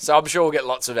 So I'm sure we'll get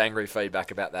lots of angry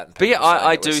feedback about that. But yeah,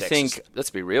 I do think, let's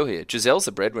be real here, Giselle's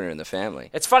the breadwinner in the family.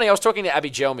 It's funny, I was talking to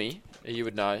Abby Gelmy, who you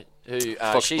would know, who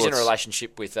she's in a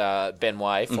relationship with Ben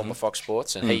Way, former Fox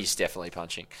Sports, and he's definitely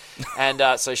punching.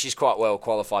 And so she's quite well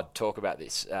qualified to talk about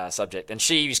this subject. And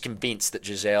she's convinced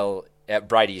that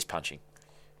Brady is punching.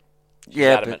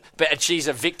 Yeah, but she's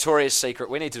a Victoria's Secret.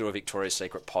 We need to do a Victoria's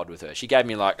Secret pod with her. She gave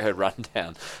me like her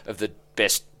rundown of the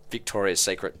best Victoria's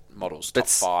Secret models, top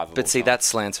 5. But see, that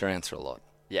slants her answer a lot.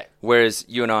 Yeah. Whereas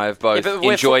you and I have both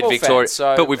enjoyed Victoria,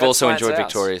 so but we've also enjoyed ours.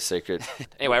 Victoria's Secret.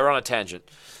 Anyway, we're on a tangent.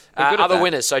 Other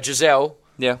winners. So Giselle.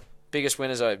 Yeah. Biggest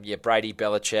winners are Brady,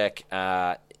 Belichick,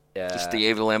 just the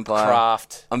evil empire.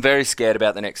 Kraft. I'm very scared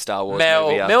about the next Star Wars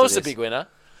movie after Mel's this. the big winner.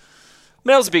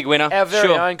 Mel's a big winner. Our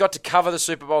very own. Got to cover the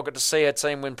Super Bowl. Got to see our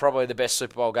team win probably the best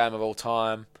Super Bowl game of all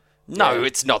time. No,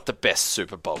 it's not the best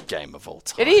Super Bowl game of all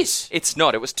time. It is. It's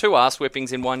not. It was 2 ass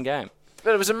whippings in one game.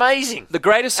 But it was amazing. The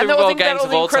greatest Super Bowl games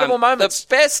of all time. Incredible moments. The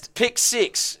best. Pick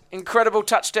 6. Incredible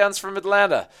touchdowns from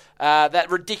Atlanta. That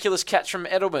ridiculous catch from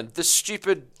Edelman. The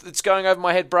stupid, it's going over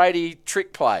my head, Brady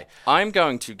trick play. I'm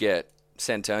going to get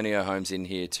Santonio Holmes in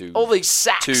here to... all these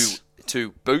sacks.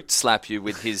 To boot slap you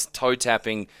with his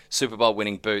toe-tapping Super Bowl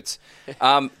winning boots.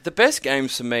 The best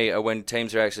games for me are when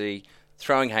teams are actually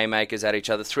throwing haymakers at each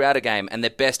other throughout a game and their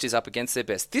best is up against their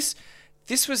best.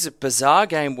 This was a bizarre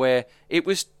game where it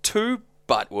was 2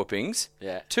 butt whoopings,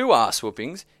 2 ass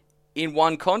whoopings in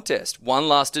one contest. One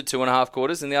lasted 2.5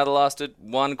 quarters and the other lasted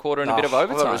 1 quarter and a bit of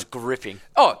overtime. It was gripping.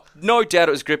 Oh, no doubt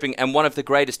it was gripping and one of the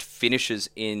greatest finishes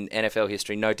in NFL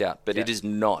history, no doubt. But it is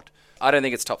not. I don't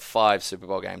think it's top 5 Super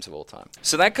Bowl games of all time.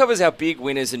 So that covers our big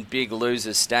winners and big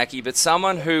losers, Stacky. But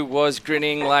someone who was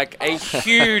grinning like a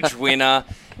huge winner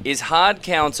is Hard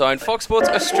Count's own, Fox Sports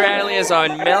Australia's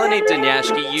own Melanie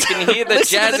Danyashki. You can hear the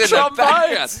jazz in the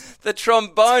background. The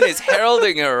trombone is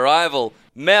heralding her arrival.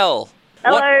 Mel,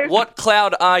 hello. What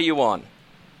cloud are you on?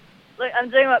 Look, I'm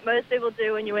doing what most people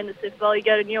do when you win the Super Bowl. You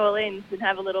go to New Orleans and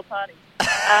have a little party.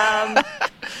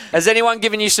 Has anyone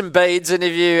given you some beads, and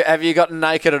have you gotten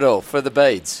naked at all for the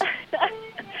beeds?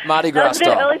 Mardi Gras It's a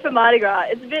bit early for Mardi Gras.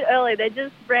 It's a bit early. They're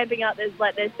just ramping up.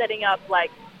 They're setting up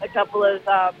like a couple of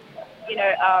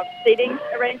seating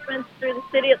arrangements through the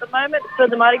city at the moment for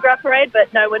the Mardi Gras parade.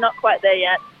 But no, we're not quite there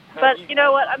yet. But you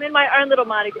know what? I'm in my own little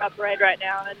Mardi Gras parade right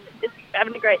now, and it's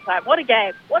having a great time. What a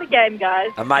game! What a game,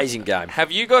 guys! Amazing game.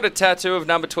 Have you got a tattoo of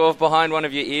number 12 behind one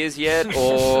of your ears yet,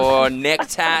 or neck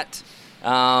tat?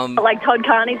 Like Todd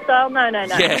Carney style? No.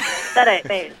 Yeah. That ain't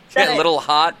me. A little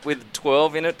heart with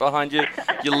 12 in it behind your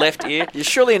left ear. You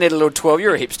surely need a little 12.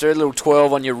 You're a hipster. A little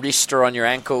 12 on your wrist or on your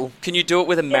ankle. Can you do it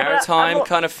with a maritime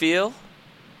kind of feel?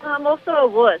 I'm also a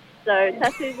wuss, so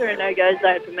tattoos are a no-go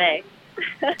zone for me.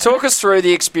 Talk us through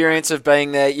the experience of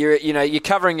being there. You're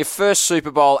covering your first Super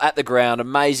Bowl at the ground.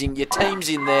 Amazing. Your team's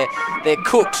in there. They're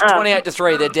cooked.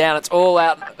 28-3. They're down. It's all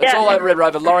out. It's all over Red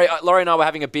Rover. Laurie and I were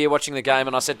having a beer watching the game,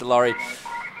 and I said to Laurie,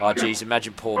 "Oh, geez,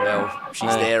 imagine poor Mel.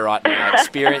 She's there right now,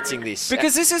 experiencing this."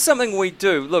 Because this is something we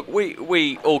do. Look,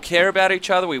 we all care about each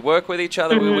other. We work with each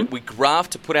other. We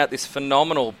graft to put out this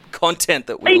phenomenal content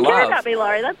that we love. You care about me,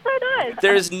 Laurie. That's so nice.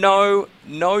 There is no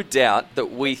doubt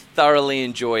that we thoroughly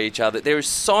enjoy each other. There is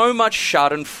so much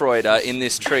schadenfreude in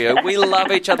this trio. We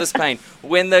love each other's pain.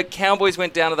 When the Cowboys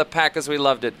went down to the Packers, we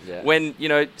loved it. Yeah. When,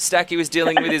 Stacky was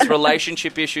dealing with his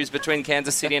relationship issues between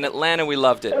Kansas City and Atlanta, we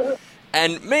loved it.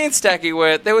 And me and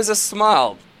Stacky there was a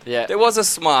smile. Yeah. There was a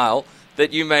smile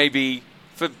that you may be,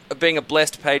 for being a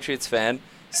blessed Patriots fan,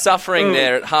 suffering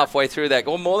there halfway through that,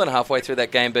 or more than halfway through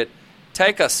that game. But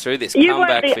take us through this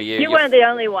comeback for you. You weren't the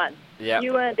only one. Yep.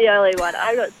 You weren't the only one.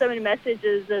 I got so many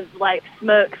messages of,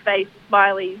 smirk face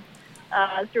smileys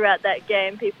throughout that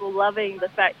game. People loving the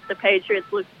fact the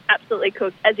Patriots looked absolutely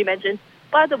cooked, as you mentioned.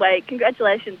 By the way,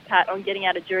 congratulations, Pat, on getting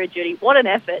out of jury duty. What an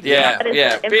effort.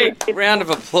 Yeah. Big round of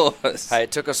applause. Hey,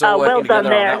 it took us all working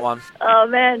together on that one. Oh,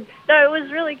 man. No, it was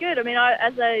really good. I mean,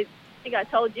 as I think I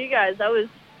told you guys, I was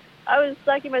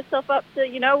psyching myself up to,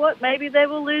 you know what, maybe they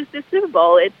will lose this Super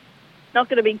Bowl. It's not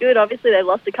going to be good. Obviously, they've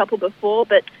lost a couple before,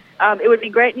 but it would be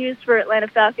great news for Atlanta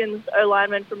Falcons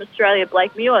O-lineman from Australia,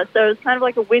 Blake Muir. So it was kind of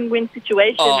like a win-win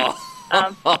situation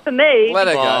for me. Let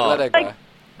her go.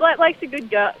 Blake's a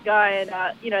good guy, and,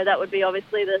 that would be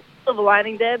obviously the silver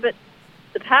lining there. But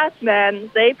the Pats, man,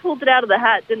 they pulled it out of the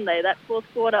hat, didn't they? That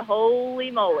fourth quarter,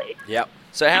 holy moly. Yep.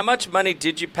 So how much money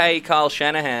did you pay Kyle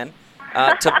Shanahan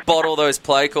to bottle those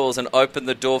play calls and open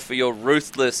the door for your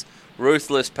ruthless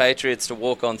Patriots to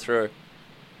walk on through?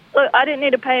 Look, I didn't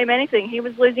need to pay him anything. He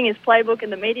was losing his playbook in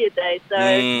the media day,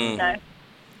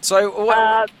 so,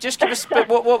 So, just give us,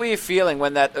 what were you feeling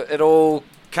when it all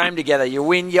came together? You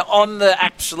win, you're on the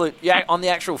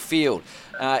actual field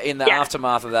in the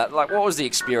aftermath of that. Like, what was the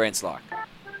experience like?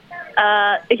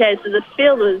 Okay, so the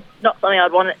field was not something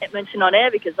I'd want to mention on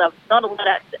air because I'm not allowed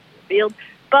access to the field,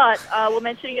 but we're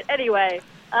mentioning it anyway.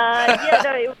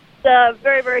 It was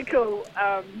very, very cool.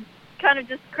 Kind of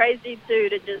just crazy, too,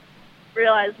 to just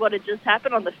realize what had just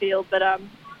happened on the field. But,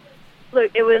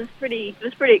 look, it was pretty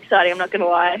exciting, I'm not going to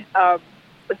lie.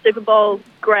 The Super Bowl,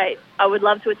 great. I would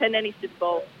love to attend any Super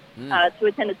Bowl. To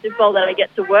attend a Super Bowl that I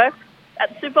get to work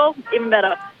at the Super Bowl, even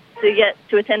better. To get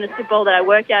to attend a Super Bowl that I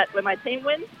work at where my team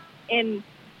wins in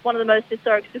one of the most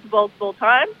historic Super Bowls of all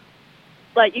time.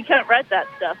 Like, you can't write that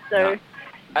stuff. So,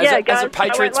 as a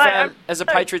Patriots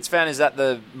fan, is that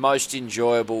the most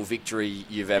enjoyable victory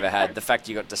you've ever had? The fact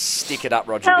you got to stick it up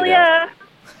Roger Hell Goodell. yeah.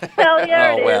 Hell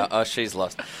yeah. Oh, wow. Oh, she's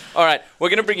lost. All right, we're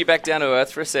going to bring you back down to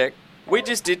earth for a sec. We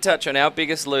just did touch on our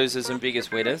biggest losers and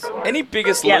biggest winners. Any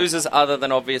biggest losers other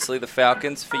than obviously the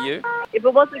Falcons for you? If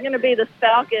it wasn't going to be the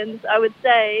Falcons, I would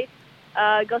say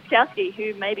Gostkowski,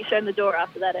 who maybe shown the door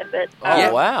after that effort.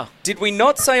 Oh, wow. Did we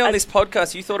not say on this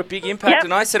podcast you thought a big impact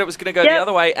and I said it was going to go the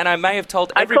other way, and I may have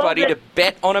told everybody to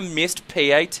bet on a missed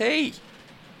PAT?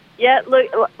 Yeah,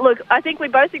 look, I think we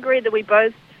both agreed that we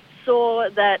both saw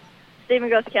that Stephen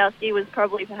Gostkowski was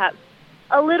probably perhaps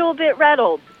a little bit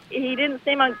rattled. He didn't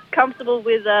seem uncomfortable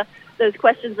with those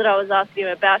questions that I was asking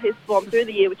him about his form through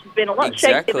the year, which has been a lot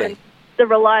shakier than the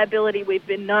reliability we've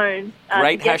been known.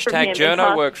 Great hashtag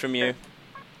journo work from you.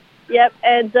 Yep,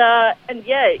 and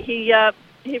he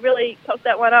really cocked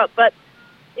that one up. But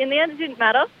in the end, it didn't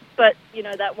matter. But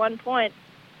that 1 point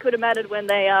could have mattered when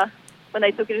they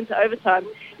took it into overtime.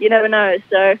 You never know.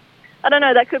 So I don't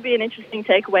know. That could be an interesting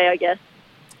takeaway, I guess.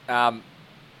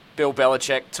 Bill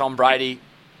Belichick, Tom Brady,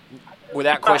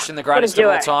 without question, the greatest of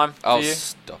all time. Oh,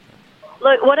 stop it.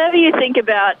 Look, whatever you think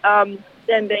about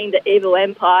them being the evil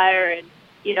empire and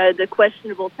the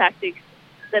questionable tactics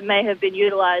that may have been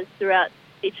utilized throughout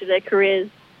each of their careers,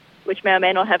 which may or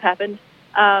may not have happened,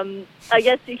 I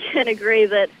guess you can agree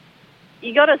that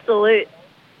you got to salute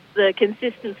the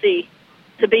consistency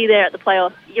to be there at the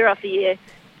playoffs year after year,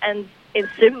 and in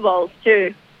Super Bowls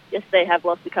too. Yes, they have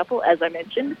lost a couple, as I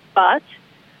mentioned, but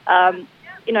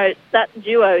that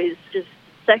duo is just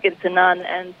second to none,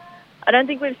 and I don't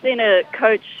think we've seen a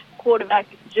coach-quarterback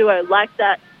duo like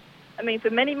that, for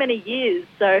many, many years.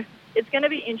 So it's going to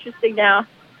be interesting now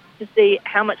to see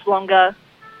how much longer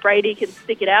Brady can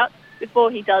stick it out before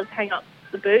he does hang up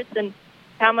the boots, and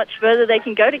how much further they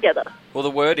can go together. Well,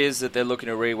 the word is that they're looking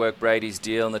to rework Brady's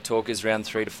deal, and the talk is around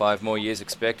 3 to 5 more years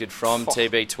expected from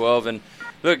TB12. And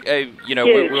look,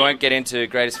 we won't get into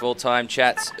greatest of all time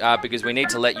chats because we need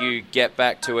to let you get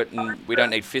back to it, and we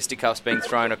don't need fisticuffs being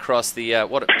thrown across the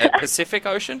Pacific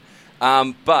Ocean.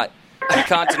 But you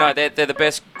can't deny they're the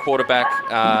best quarterback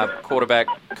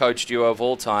coach duo of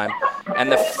all time,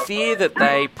 and the fear that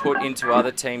they put into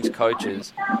other teams'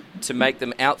 coaches to make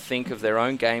them outthink of their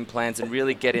own game plans and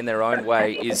really get in their own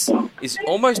way is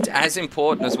almost as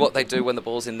important as what they do when the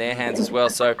ball's in their hands as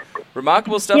well. So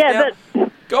remarkable stuff. Now,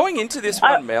 going into this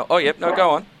one, Mel. Oh, yep. No,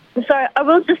 go on. So I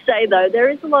will just say, though, there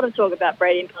is a lot of talk about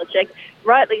Brady and Bellichick,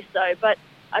 rightly so, but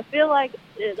I feel like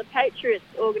the Patriots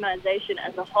organization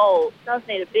as a whole does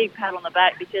need a big pat on the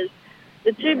back, because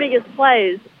the two biggest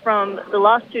plays from the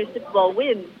last two Super Bowl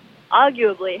wins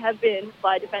arguably have been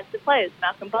by defensive players.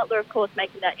 Malcolm Butler, of course,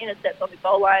 making that intercept on the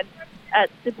goal line at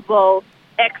Super Bowl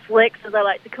X-Licks, as I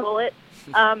like to call it.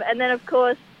 And then, of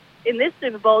course, in this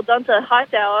Super Bowl, Donta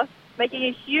Hightower making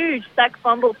a huge sack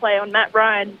fumble play on Matt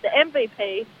Ryan, the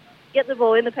MVP, get the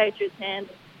ball in the Patriots' hands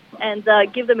and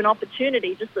give them an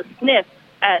opportunity, just a sniff,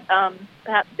 at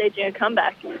perhaps staging a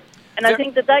comeback. And I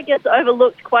think that gets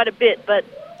overlooked quite a bit, but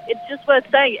it's just worth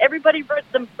saying. Everybody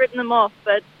written them off,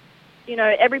 but,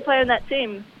 every player in that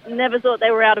team never thought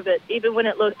they were out of it, even when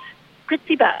it looked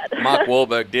pretty bad. Mark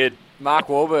Wahlberg did. Mark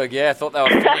Wahlberg, yeah, thought they were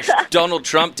finished. Donald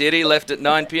Trump did. He left at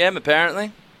 9 p.m.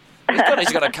 apparently.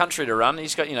 He's got a country to run.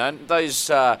 He's got, those...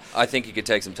 I think he could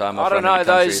take some time off. I don't know.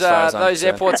 Those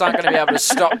airports aren't going to be able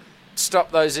to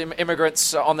stop those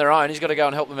immigrants on their own. He's got to go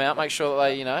and help them out, make sure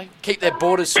that they, keep their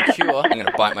borders secure. I'm going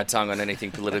to bite my tongue on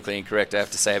anything politically incorrect I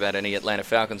have to say about any Atlanta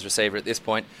Falcons receiver at this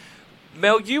point.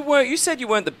 Mel, you said you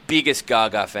weren't the biggest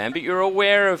Gaga fan, but you're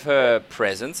aware of her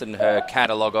presence and her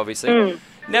catalogue, obviously.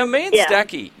 Now, me and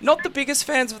Stacky, not the biggest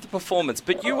fans of the performance,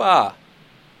 but you are.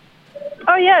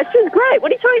 Oh, yeah, she's great.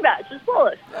 What are you talking about? She's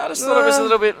flawless. I just thought it was a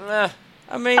little bit...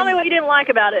 I mean... Tell me what you didn't like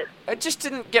about it. It just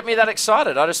didn't get me that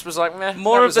excited. I just was like, meh.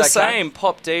 More of the same.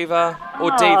 Pop diva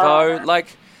or Devo.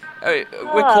 Like,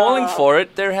 we're calling for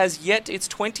it. It's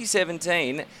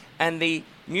 2017, and the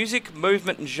music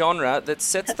movement and genre that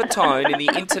sets the tone in the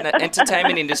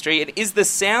entertainment industry, it is the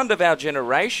sound of our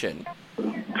generation.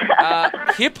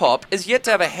 Hip-hop is yet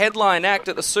to have a headline act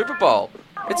at the Super Bowl.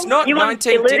 It's not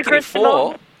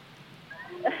 1954.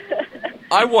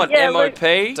 I want MOP.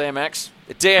 DMX.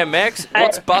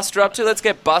 What's Buster up to? Let's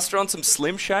get Buster on some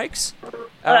Slim Shakes.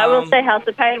 I will say House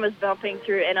of Pain was bumping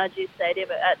through NRG Stadium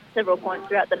at several points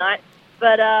throughout the night.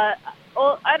 But I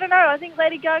don't know. I think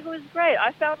Lady Gaga was great.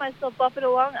 I found myself bopping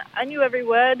along. I knew every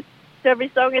word to every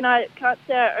song, and I can't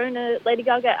say I own a Lady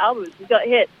Gaga album. She's got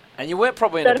hits. And you weren't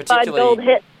probably gold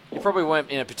hits. You probably weren't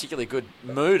in a particularly good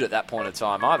mood at that point in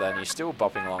time either, and you're still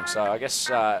bopping along. So I guess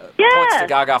points to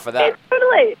Gaga for that. Yeah,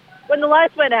 totally. When the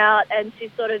lights went out and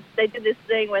they did this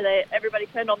thing where everybody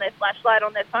turned on their flashlight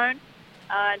on their phone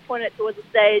and pointed it towards the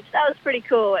stage. That was pretty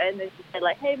cool. And then she said,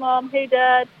 like, hey, Mom, hey,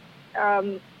 Dad. I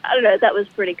don't know. That was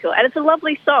pretty cool. And it's a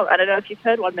lovely song. I don't know if you've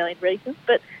heard 1 Million Reasons,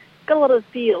 but it's got a lot of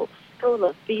feels. All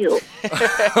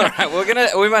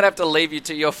right, we might have to leave you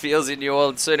to your feels in New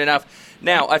Orleans soon enough.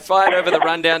 Now, I fired over the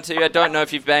rundown to you. I don't know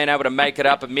if you've been able to make it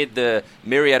up amid the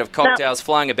myriad of cocktails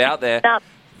flying about there. No.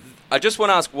 I just want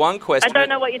to ask one question. I don't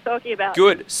know what you're talking about.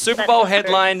 Good. Super Bowl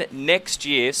headline next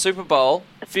year, Super Bowl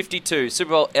 52,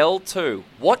 Super Bowl L2.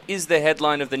 What is the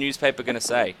headline of the newspaper going to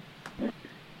say?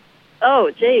 Oh,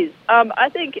 geez. I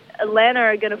think Atlanta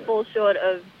are going to fall short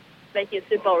of making a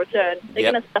Super Bowl return.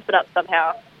 They're going to stuff it up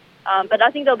somehow. But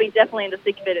I think they'll be definitely in the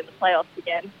thick of it in the playoffs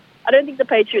again. I don't think the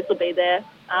Patriots will be there.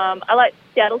 I like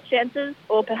Seattle's chances,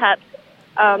 or perhaps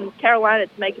Carolina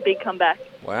to make a big comeback.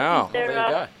 Wow. There you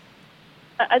go.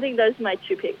 I think those are my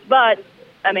two picks. But,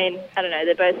 I mean, I don't know.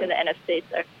 They're both in the NFC.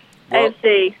 So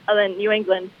AFC, other than New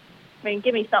England, I mean,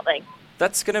 give me something.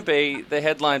 That's going to be the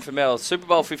headline for Mel. Super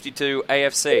Bowl 52,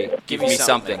 AFC. Give me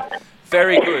something.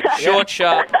 Very good. Short,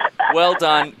 sharp. Well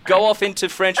done. Go off into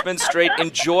Frenchman Street.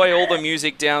 Enjoy all the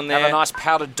music down there. Have a nice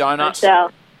powdered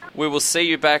donut. We will see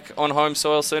you back on home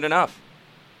soil soon enough.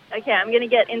 Okay, I'm going to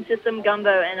get into some gumbo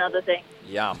and other things.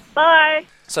 Yum. Bye.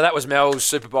 So that was Mel's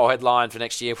Super Bowl headline for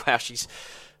next year. Wow,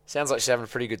 sounds like she's having a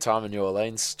pretty good time in New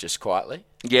Orleans, just quietly.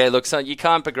 Yeah, look, so you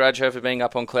can't begrudge her for being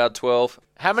up on cloud 12.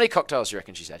 How many cocktails do you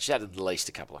reckon she's had? She's had at least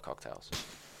a couple of cocktails.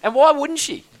 And why wouldn't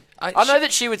she? I know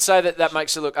that she would say that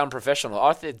makes her look unprofessional.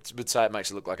 I would say it makes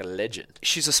her look like a legend.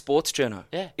 She's a sports journo.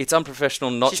 Yeah. It's unprofessional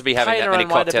not to be having that many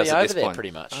cocktails at this point.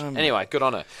 Pretty much. Anyway, good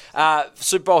on her.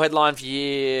 Super Bowl headline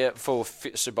for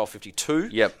Super Bowl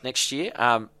 52 next year.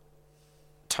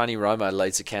 Tony Romo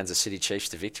leads the Kansas City Chiefs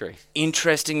to victory.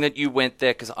 Interesting that you went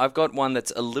there, because I've got one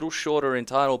that's a little shorter in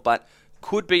title, but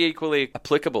could be equally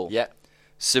applicable. Yeah.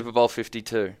 Super Bowl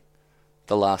 52,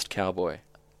 The Last Cowboy.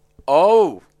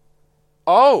 Oh.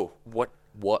 What?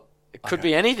 It could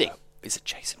be anything. Is it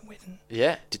Jason Witten?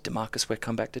 Yeah. Did DeMarcus Ware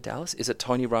come back to Dallas? Is it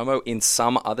Tony Romo in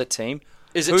some other team?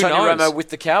 Is it Tony Romo with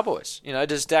the Cowboys?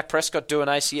 Does Dak Prescott do an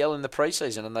ACL in the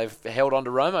preseason and they've held on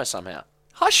to Romo somehow?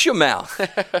 Hush your mouth.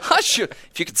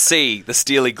 If you could see the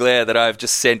steely glare that I've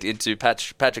just sent into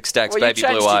Patrick Stack's baby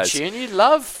blue eyes.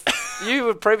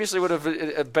 You previously would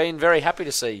have been very happy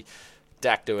to see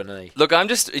Dak do a knee. Look,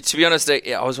 to be honest,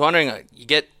 I was wondering, you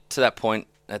get to that point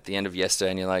at the end of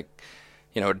yesterday and you're like,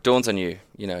 it dawns on you,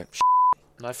 no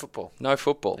football.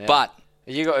 Yeah. But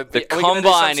the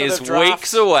combine is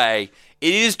weeks away.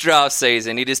 It is draft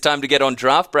season. It is time to get on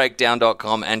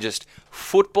draftbreakdown.com and just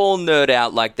football nerd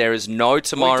out like there is no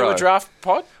tomorrow. Will we do a draft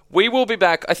pod? We will be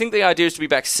back. I think the idea is to be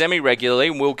back semi-regularly,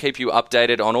 and we'll keep you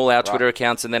updated on all our Twitter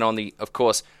accounts and then on the, of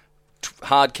course,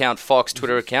 Hard Count Fox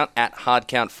Twitter account, at Hard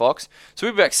Count Fox. So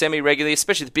we'll be back semi-regularly,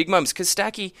 especially the big moments, because,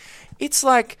 Stacky, it's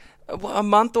like a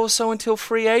month or so until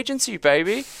free agency,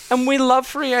 baby. And we love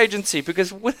free agency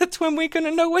because that's when we're going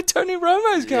to know where Tony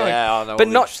Romo's going. Yeah, I know. But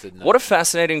what a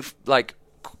fascinating,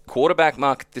 quarterback,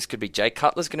 Mark, this could be Jay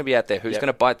Cutler's going to be out there. Who's going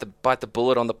to bite the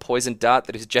bullet on the poison dart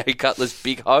that is Jay Cutler's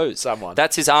big hose? Someone.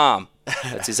 That's his arm.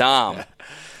 That's his arm.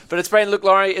 But it's been, look,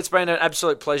 Laurie, it's been an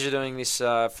absolute pleasure doing this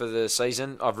for the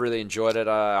season. I've really enjoyed it.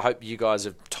 I hope you guys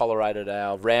have tolerated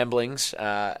our ramblings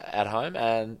at home,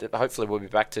 and hopefully we'll be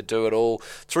back to do it all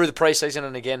through the preseason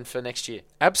and again for next year.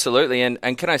 Absolutely,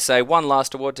 and can I say one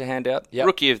last award to hand out? Yep.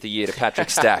 Rookie of the Year to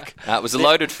Patrick Stack. It was a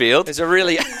loaded field. It's a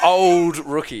really old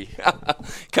rookie.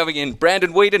 Coming in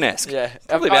Brandon Whedon-esque. Yeah.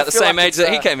 Probably about the same age that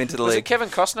he came into the league. Was it Kevin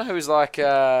Costner who was like... the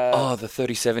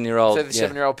 37-year-old.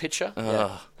 37-year-old pitcher?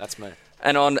 Yeah, that's me.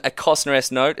 And on a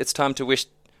Costner-esque note, it's time to wish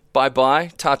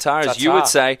bye-bye, ta-ta, as you would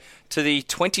say, to the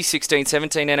 2016-17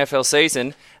 NFL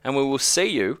season, and we will see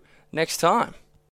you next time.